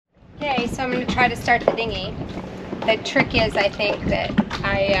Okay, so I'm going to try to start the dinghy. The trick is, I think, that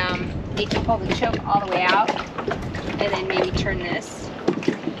I need to pull the choke all the way out and then maybe turn this.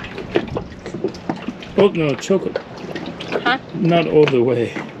 Oh no, choke it. Huh? Not all the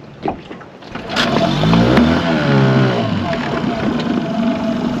way.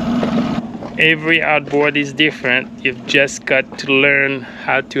 Every outboard is different. You've just got to learn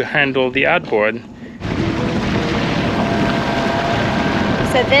how to handle the outboard.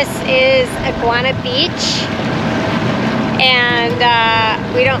 So this is Iguana Beach,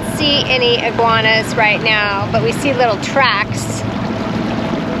 and we don't see any iguanas right now, but we see little tracks.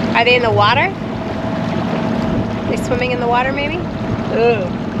 Are they in the water? Are they swimming in the water maybe? Ooh.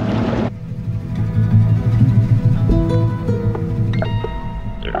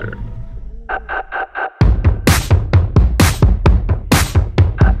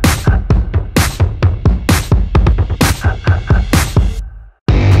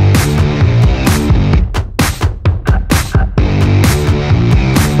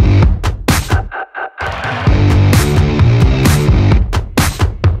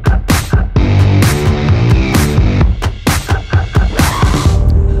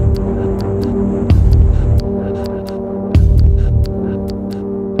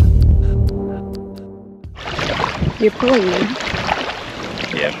 You're pulling me.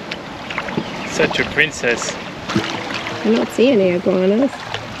 Yeah. Such a princess. I don't see any iguanas.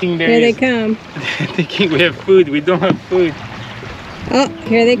 Here they come. Thinking we have food. We don't have food. Oh,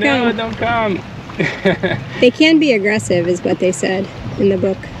 here they come. No, don't come. They can be aggressive, is what they said in the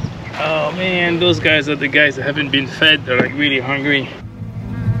book. Oh man, those guys are the guys that haven't been fed. They're like really hungry.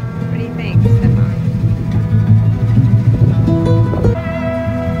 What do you think, Stephane?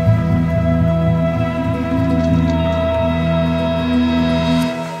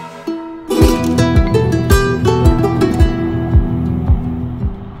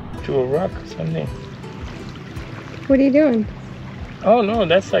 To a rock or something. What are you doing? Oh no,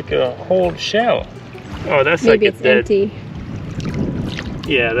 that's like a whole shell. Oh, that's Maybe like a dead. Empty.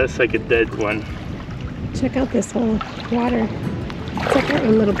 Yeah, that's like a dead one. Check out this whole water. It's like our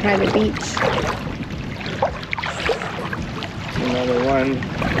own little private beach. Another one.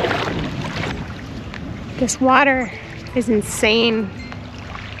 This water is insane.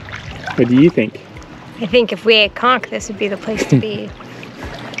 What do you think? I think if we ate conch, this would be the place to be.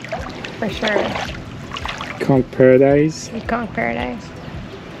 For sure. Conch paradise. Conch paradise.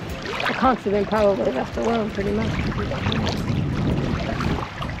 The conchs have been probably left alone pretty much.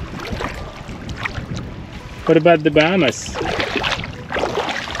 What about the Bahamas?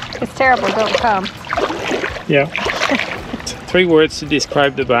 It's terrible, don't come. Yeah. 3 words to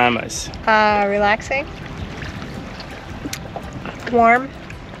describe the Bahamas. Relaxing. Warm,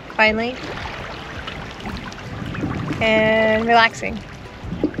 finally. And relaxing.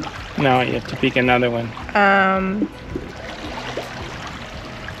 Now you have to pick another one.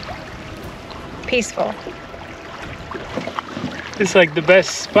 Peaceful. It's like the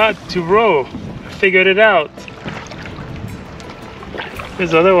best spot to row. I figured it out.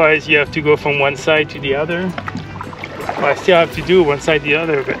 Because otherwise you have to go from one side to the other. Well, I still have to do one side to the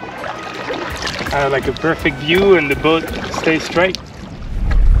other, but I have like a perfect view and the boat stays straight.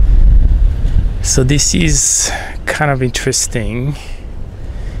 So this is kind of interesting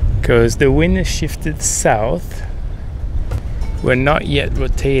because the wind has shifted south. We're not yet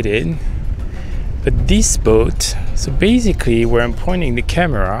rotated, but this boat, so basically where I'm pointing the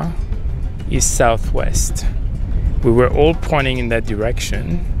camera is southwest. We were all pointing in that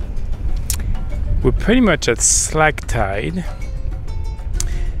direction. We're pretty much at slack tide.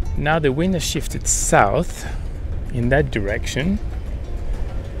 Now the wind has shifted south in that direction.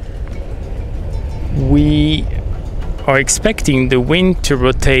 We are expecting the wind to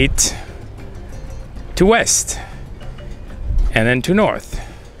rotate to west, and then to north,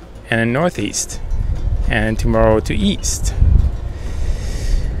 and then northeast, and tomorrow to east.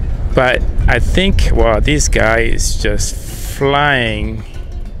 But I think, well, this guy is just flying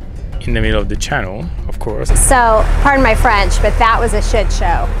in the middle of the channel, of course. So, pardon my French, but that was a shit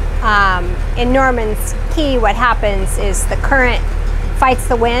show. In Norman's Cay, what happens is the current fights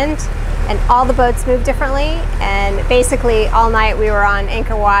the wind, and all the boats move differently. And basically, all night we were on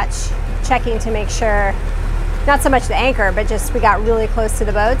anchor watch, checking to make sure, not so much the anchor, but just we got really close to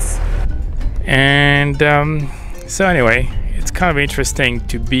the boats. And so anyway, it's kind of interesting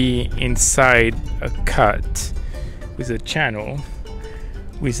to be inside a cut with a channel,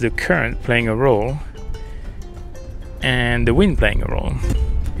 with the current playing a role and the wind playing a role,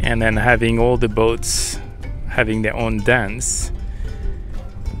 and then having all the boats having their own dance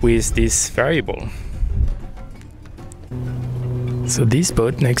with this variable. So this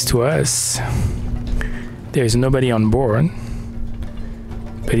boat next to us, there's nobody on board,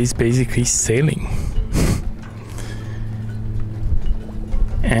 but it's basically sailing.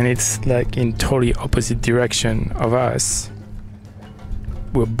 And it's like in totally opposite direction of us.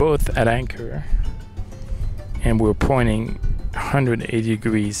 We're both at anchor and we're pointing 180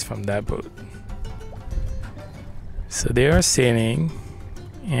 degrees from that boat. So they are sailing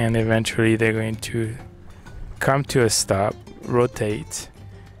and eventually they're going to come to a stop, rotate,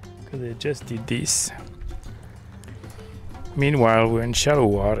 because they just did this. Meanwhile, we're in shallow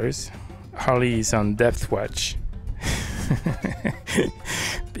waters. Holly is on depth watch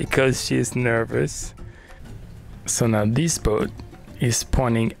because she's nervous. So now this boat is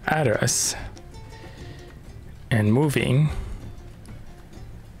pointing at us and moving.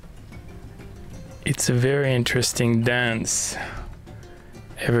 It's a very interesting dance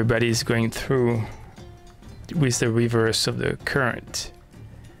everybody's going through with the reverse of the current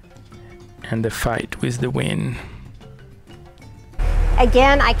and the fight with the wind.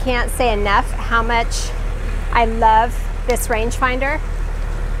 Again, I can't say enough how much I love this rangefinder.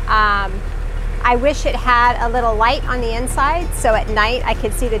 I wish it had a little light on the inside so at night I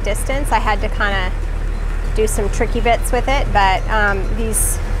could see the distance. I had to kind of do some tricky bits with it, but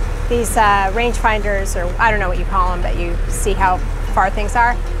these rangefinders, or I don't know what you call them, but you see how far things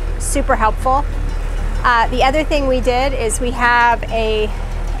are, super helpful. The other thing we did is we have a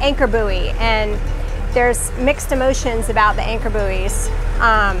anchor buoy, and there's mixed emotions about the anchor buoys.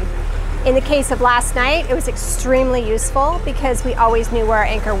 In the case of last night, it was extremely useful because we always knew where our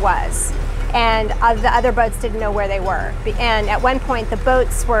anchor was, and the other boats didn't know where they were. And at one point, the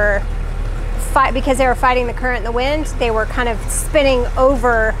boats were, because they were fighting the current and the wind, they were kind of spinning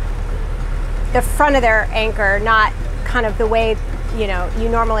over the front of their anchor, not kind of the way you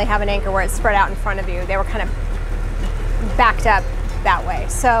normally have an anchor where it's spread out in front of you. They were kind of backed up that way.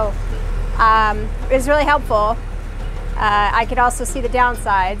 So it was really helpful. I could also see the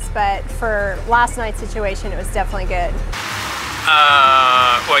downsides, but for last night's situation, it was definitely good.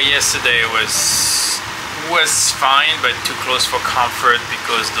 Well, yesterday was fine, but too close for comfort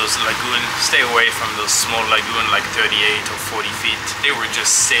because those lagoons, stay away from those small lagoons like 38 or 40 feet. They were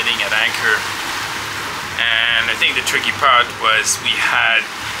just sailing at anchor. And I think the tricky part was we had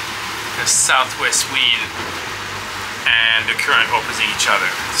the southwest wind and the current opposing each other.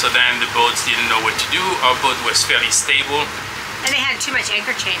 So then the boats didn't know what to do. Our boat was fairly stable. And they had too much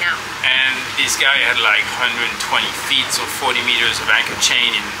anchor chain out. And this guy had like 120 feet, so 40 meters of anchor chain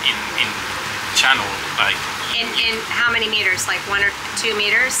in channel. Like in how many meters? Like 1 or 2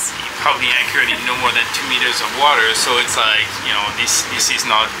 meters? He probably anchored in no more than 2 meters of water. So it's like, this is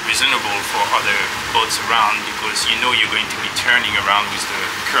not reasonable for other boats around because you're going to be turning around with the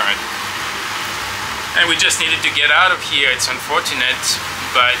current. And we just needed to get out of here. It's unfortunate,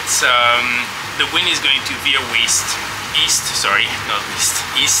 but the wind is going to veer east,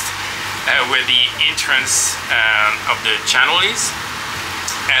 where the entrance of the channel is.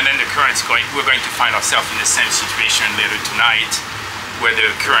 And then the current's we're going to find ourselves in the same situation later tonight, where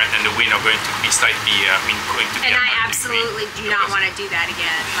the current and the wind are going to be slightly, going to be. And I absolutely do not want to do that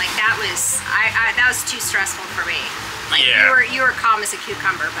again. Like that was too stressful for me. Like yeah. you were calm as a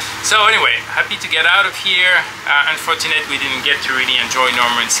cucumber. But. So anyway, happy to get out of here. Unfortunate we didn't get to really enjoy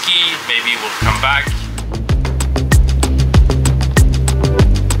Norman Ski. Maybe we'll come back.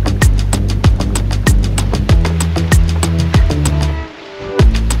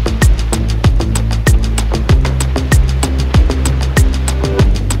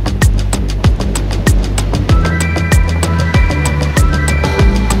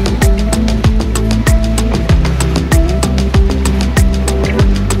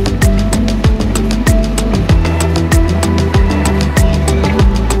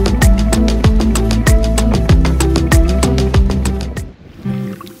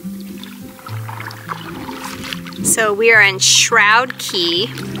 So we are in Shroud Cay,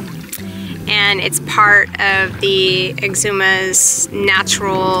 and it's part of the Exumas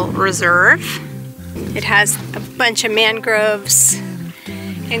Natural Reserve. It has a bunch of mangroves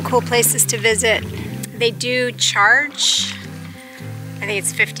and cool places to visit. They do charge, I think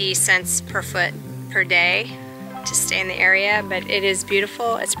it's 50 cents per foot per day to stay in the area, but it is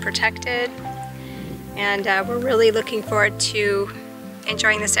beautiful, it's protected, and we're really looking forward to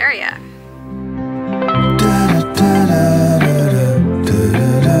enjoying this area.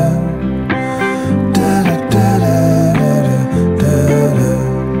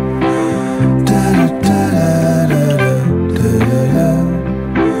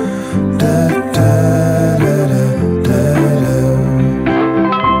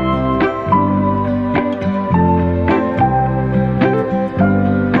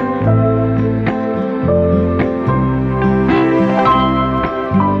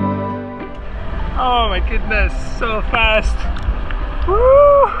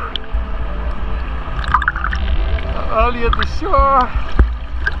 finally at the shore. I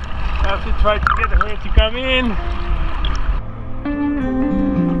have to try to get her to come in.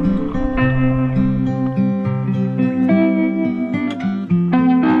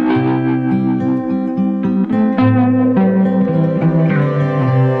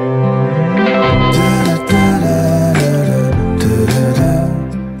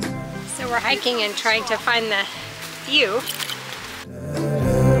 So we're hiking and trying to find the view.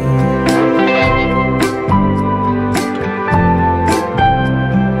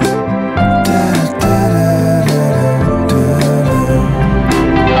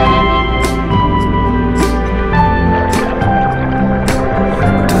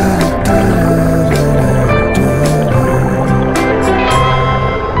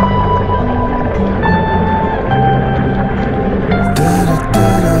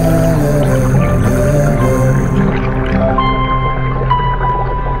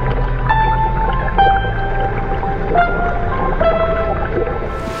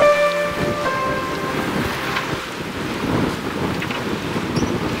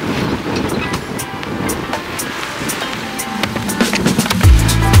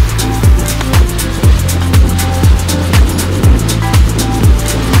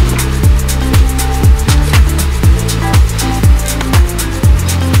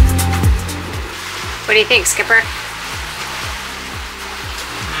 What do you think, Skipper?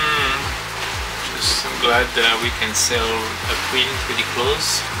 Just I'm glad we can sail upwind pretty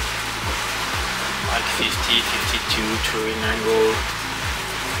close. Like 50, 52 terrain angle.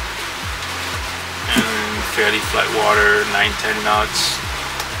 And fairly flat water, 9-10 knots.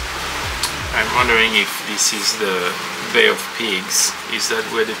 I'm wondering if this is the Bay of Pigs. Is that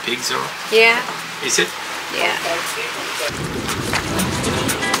where the pigs are? Yeah. Is it? Yeah.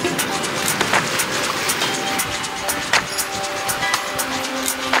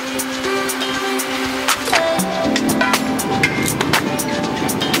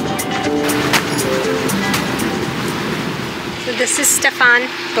 So this is Stephane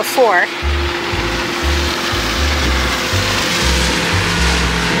before.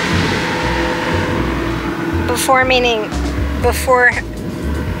 Before meaning before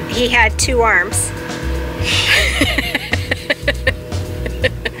he had 2 arms.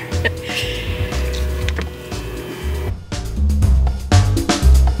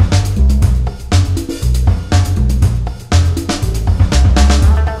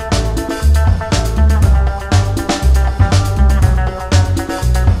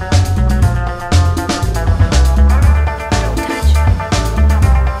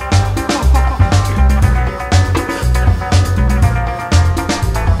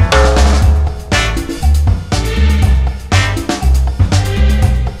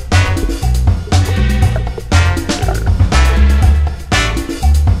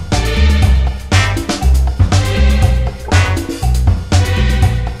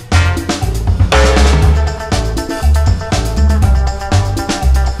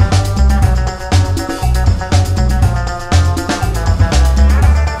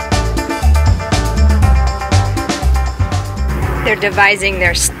 They're devising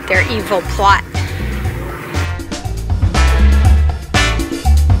their evil plot.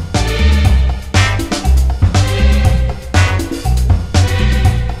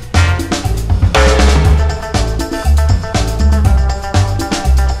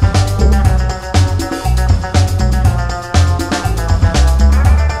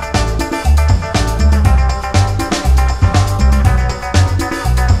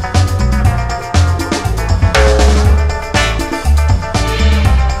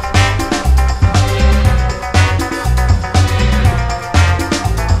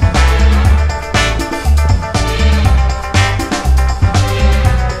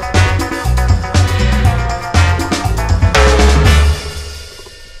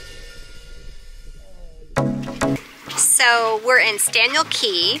 So we're in Staniel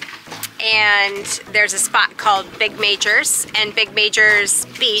Cay, and there's a spot called Big Majors, and Big Majors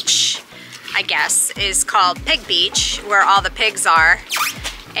Beach, I guess, is called Pig Beach, where all the pigs are,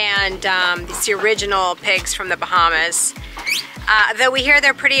 and it's the original pigs from the Bahamas. Though we hear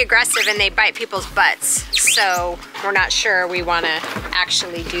they're pretty aggressive and they bite people's butts, so we're not sure we want to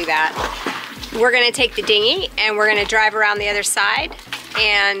actually do that. We're going to take the dinghy and we're going to drive around the other side,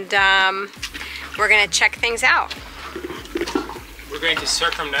 and we're going to check things out. We're going to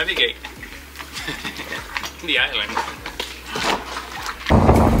circumnavigate the island.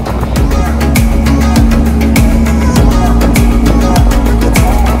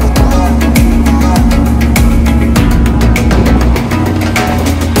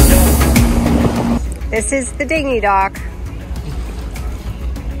 This is the dinghy dock.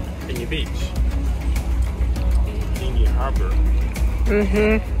 Dinghy beach. Dinghy harbor.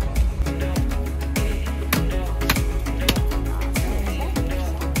 Mm-hmm.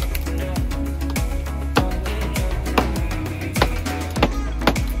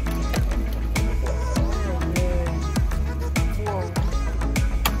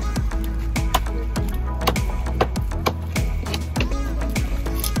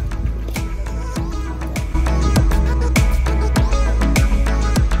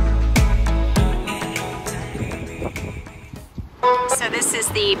 So this is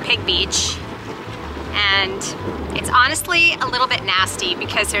the pig beach, and it's honestly a little bit nasty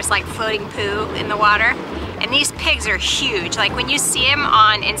because there's like floating poo in the water, and these pigs are huge. Like when you see them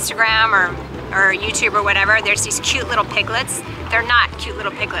on Instagram or YouTube or whatever, there's these cute little piglets. They're not cute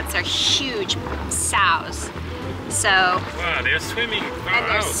little piglets, they're huge sows. So, wow, they're swimming far and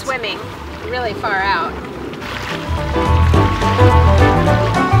they're out. swimming really far out.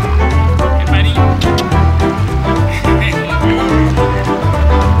 Hey, buddy.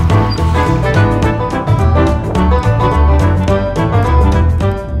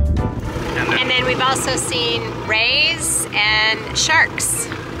 And then we've also seen rays and sharks.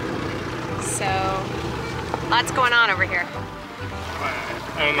 So, lots going on over here.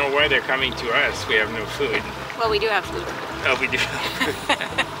 I don't know why they're coming to us. We have no food. Well, we do have food. Oh, we do.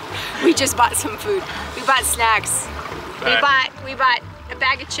 We just bought some food. We bought snacks. We bought a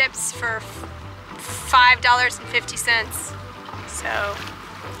bag of chips for $5.50. So,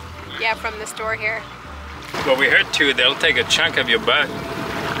 yeah, from the store here. Well, we heard too, they'll take a chunk of your butt.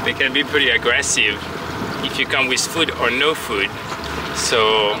 They can be pretty aggressive if you come with food or no food.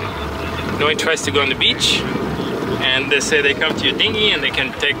 So, no interest to go on the beach. And they say they come to your dinghy and they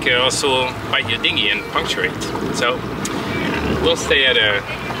can take also bite your dinghy and puncture it. So, we'll stay at a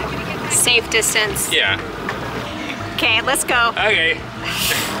safe distance. Yeah. Okay, let's go. Okay.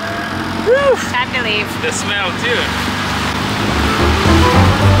 Time to leave. The smell too.